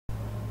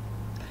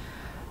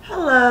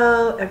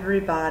Hello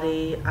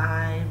everybody,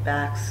 I'm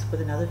back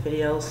with another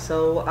video.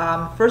 So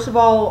first of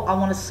all, I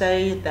want to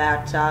say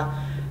that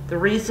the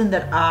reason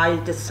that I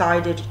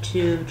decided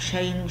to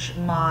change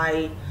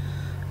my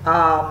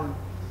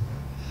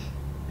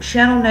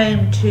channel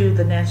name to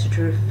the Nancy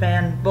Drew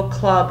Fan Book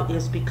Club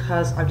is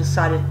because I've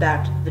decided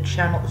that the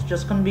channel is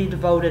just going to be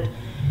devoted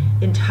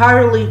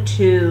entirely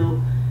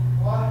to...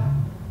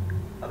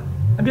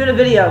 I'm doing a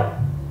video.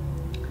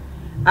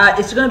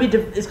 It's going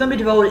to be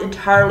devoted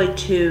entirely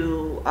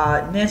to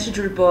Nancy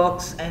Drew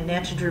books and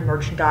Nancy Drew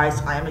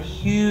merchandise. I am a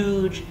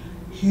huge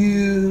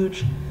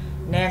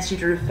Nancy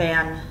Drew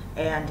fan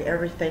and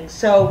everything.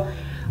 So,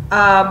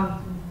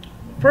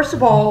 first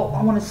of all,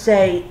 I want to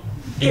say,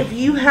 if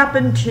you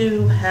happen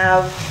to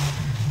have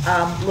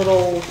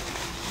little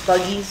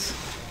buggies,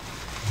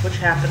 which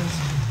happens,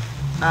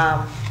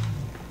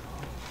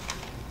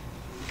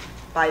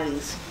 buy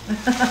these.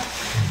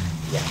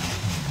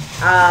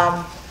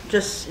 Yeah.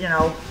 Just, you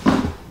know,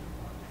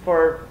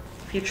 for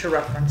future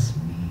reference.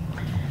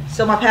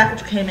 So my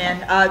package came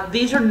in.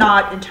 These are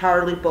not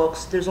entirely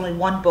books. There's only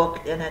one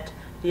book in it.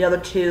 The other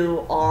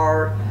two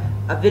are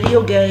a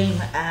video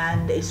game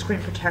and a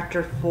screen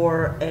protector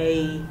for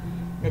a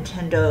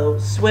Nintendo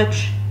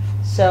Switch.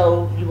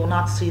 So you will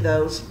not see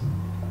those.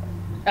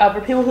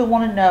 For people who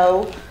want to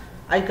know,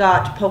 I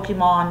got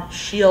Pokemon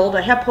Shield.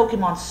 I have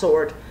Pokemon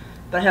Sword,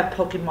 but I have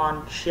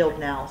Pokemon Shield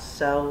now.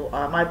 So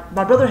my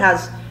brother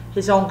has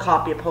his own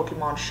copy of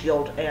Pokemon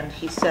Shield, and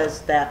he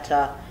says that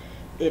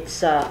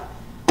it's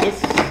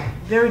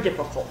very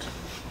difficult.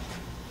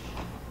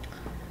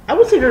 I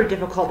wouldn't say very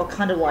difficult, but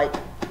kind of like,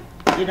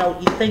 you know,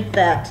 you think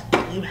that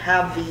you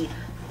have the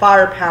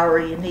firepower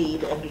you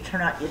need, and you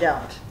turn out you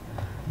don't.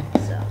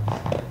 So,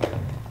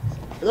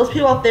 for those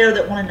people out there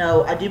that want to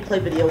know, I do play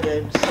video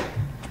games.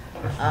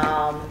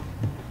 But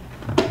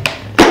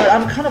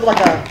I'm kind of like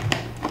a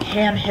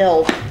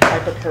handheld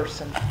type of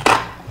person.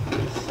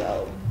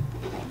 So.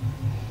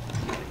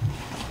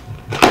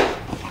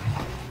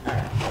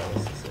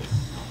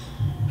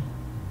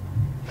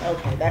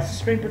 Okay, that's the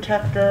screen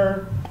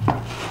protector.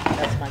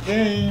 That's my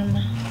game.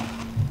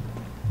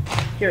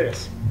 Here it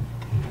is.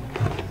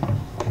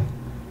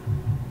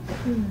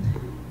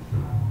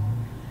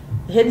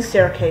 The Hidden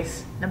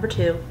Staircase, number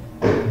 2.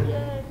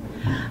 Yay.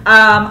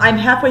 I'm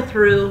halfway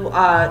through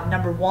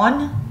number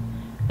 1,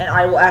 and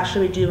I will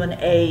actually be doing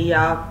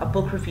a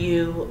book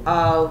review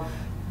of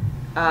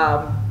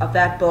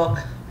that book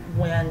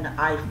when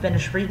I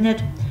finish reading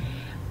it.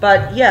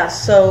 But yeah,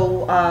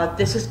 so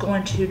this is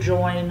going to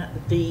join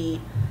the...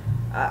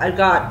 I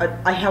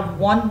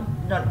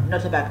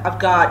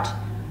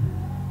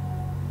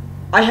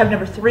have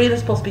number 3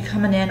 that's supposed to be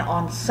coming in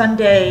on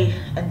Sunday,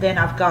 and then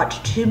I've got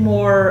 2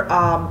 more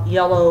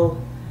yellow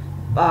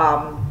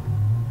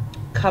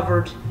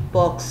covered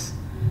books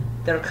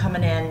that are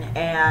coming in,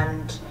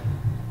 and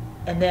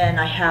then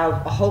I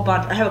have a whole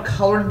bunch. I have a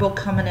coloring book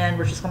coming in,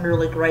 which is going to be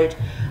really great.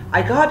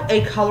 I got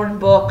a coloring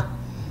book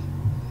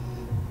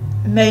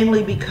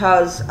mainly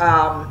because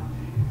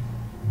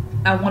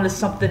I wanted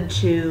something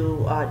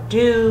to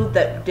do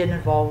that didn't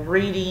involve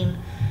reading.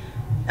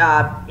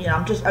 You know,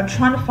 I'm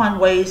trying to find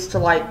ways to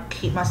like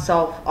keep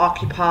myself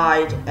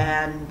occupied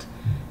and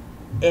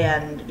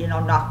you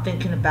know, not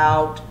thinking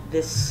about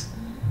this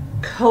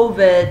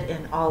COVID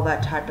and all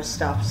that type of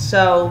stuff.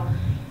 So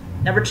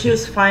number 2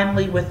 is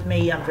finally with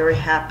me. I'm very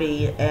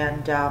happy,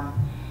 and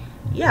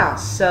yeah,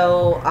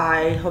 so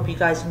I hope you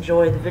guys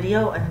enjoy the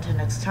video, and until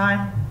next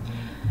time,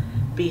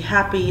 be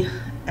happy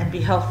and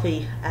be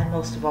healthy, and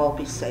most of all,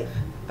 be safe.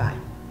 Bye.